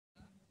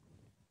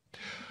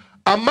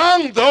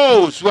Among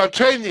those who are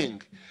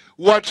training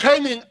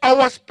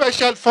our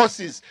special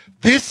forces.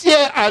 This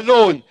year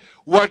alone,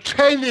 we're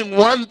training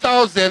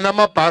 1,000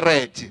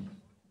 Barrett.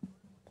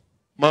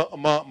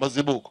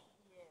 Mazibuko.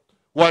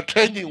 We're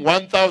training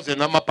 1,000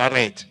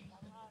 Barrett.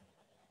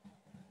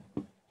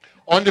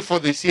 Only for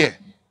this year.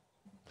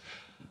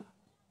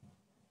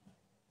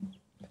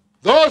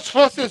 Those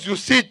forces you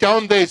see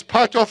down there is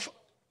part of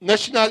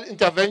National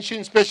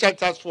Intervention Special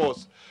Task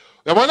Force.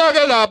 But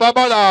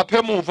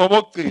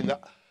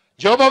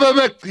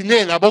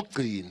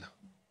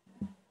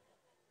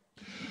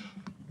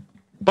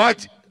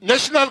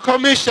National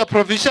Commissioner,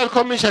 Provincial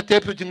Commissioner,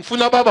 Deputy,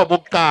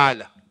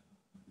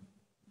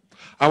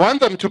 I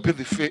want them to be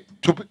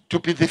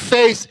the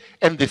face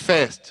and the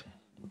first.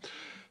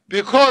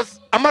 Because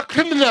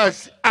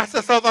criminals as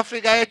a South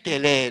Africa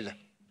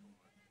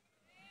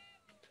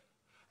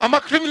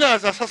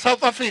criminals as a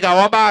South Africa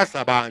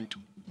wabasa abantu.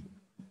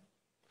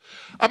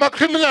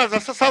 Criminals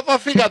as a South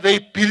Africa, they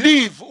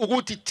believe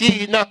ukuthi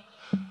thina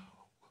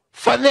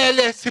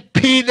fanele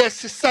siphile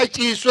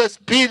sisatshiswe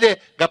siphile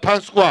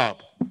ngaphansi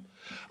kwabo.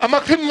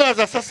 Criminals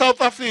as a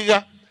South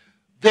Africa,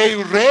 they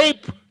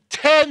rape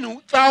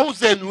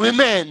 10,000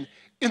 women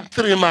in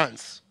 3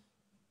 months.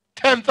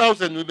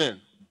 10,000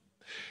 women.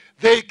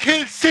 They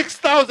kill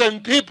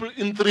 6,000 people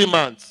in 3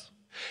 months.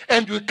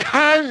 And we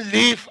can't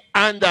live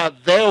under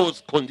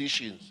those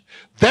conditions.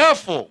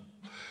 Therefore,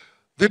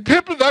 the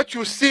people that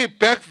you see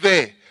back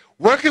there,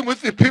 working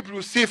with the people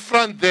you see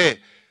front there,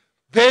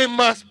 they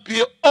must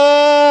be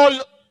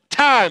all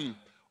time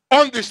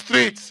on the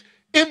streets,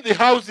 in the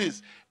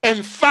houses,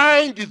 and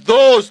find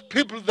those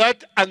people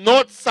that are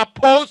not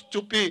supposed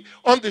to be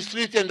on the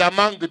street and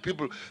among the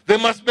people. They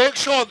must make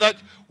sure that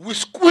we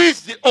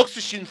squeeze the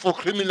oxygen for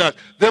criminals.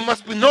 There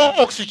must be no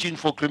oxygen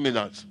for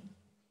criminals.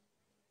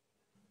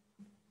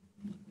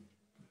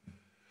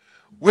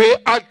 We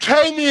are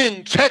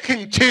training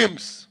tracking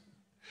teams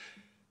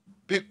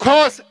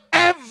because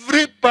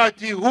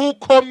everybody who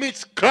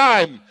commits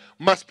crime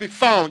must be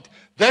found.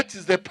 That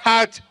is the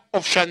part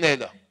of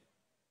Chanela.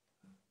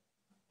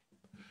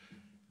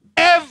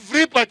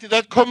 Everybody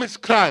that commits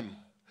crime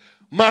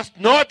must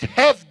not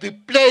have the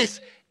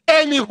place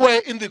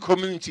anywhere in the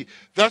community.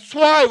 That's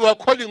why we are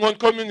calling on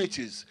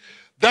communities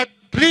that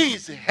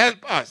please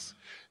help us.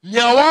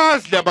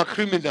 Nyawazi lama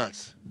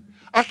criminals.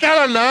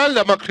 Ahlala nani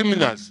lama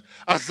criminals.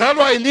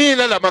 Azalwa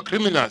inina lama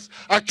criminals.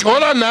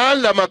 Achola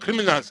nani lama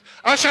criminals.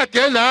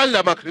 Ashade nani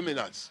lama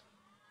criminals.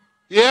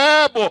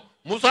 Yebo,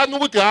 musani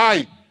ukuthi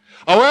hayi.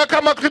 Awekho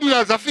ama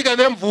criminals afika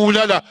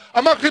nemvula la.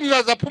 Ama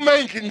criminals aphuma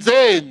endlini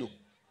zenu.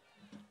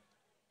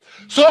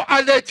 So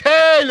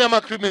aletheni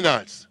ama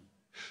criminals.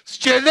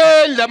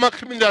 Sitsheleni lama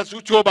criminals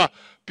ujoba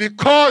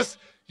because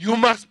you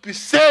must be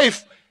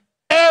safe.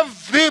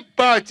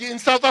 Everybody in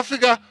South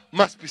Africa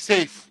must be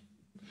safe.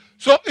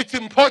 So it's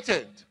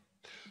important.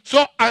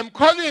 So I'm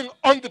calling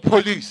on the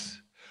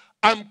police.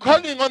 I'm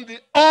calling on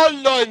all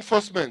law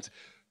enforcement.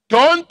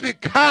 Don't be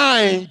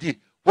kind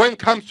when it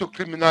comes to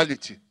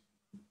criminality.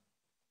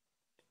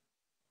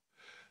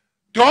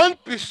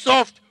 Don't be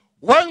soft.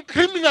 When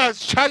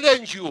criminals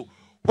challenge you,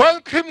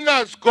 when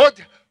criminals go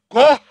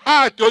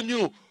hard on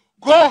you,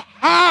 go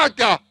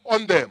harder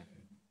on them.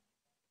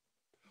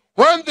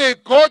 When they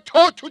go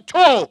toe to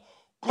toe,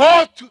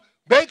 go to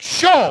make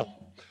sure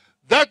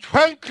that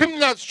when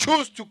criminals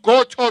choose to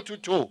go toe to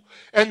toe,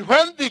 and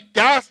when the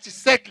dust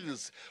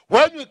settles,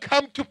 when we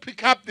come to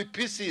pick up the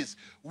pieces,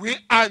 we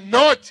are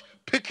not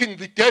picking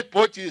the dead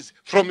bodies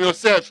from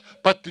yourself,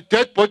 but the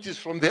dead bodies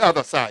from the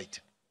other side.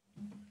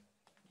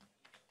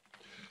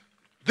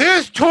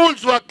 These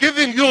tools we are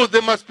giving you,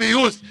 they must be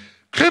used.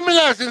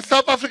 Criminals in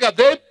South Africa,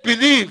 they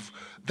believe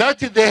that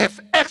they have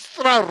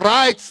extra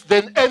rights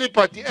than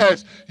anybody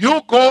else.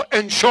 You go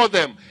and show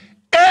them.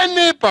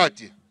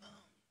 Anybody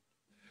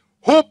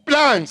who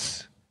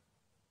plans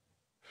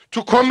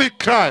to commit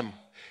crime,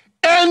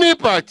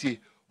 anybody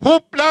who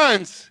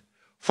plans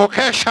for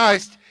cash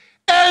heist,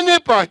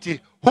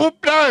 anybody who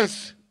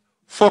plans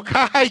for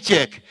car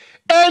hijack,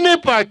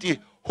 anybody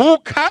who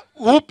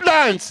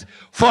plans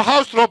for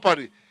house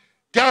robbery,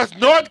 does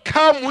not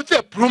come with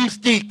a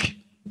broomstick.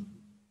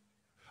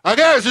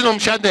 Does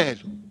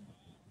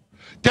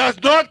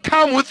not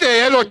come with a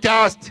yellow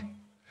dust.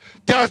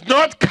 Does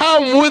not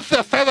come with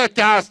a feather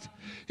dust.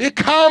 It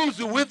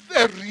comes with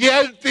a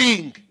real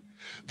thing.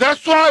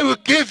 That's why we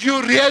give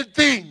you real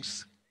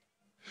things.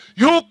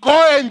 You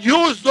go and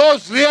use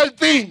those real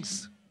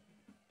things.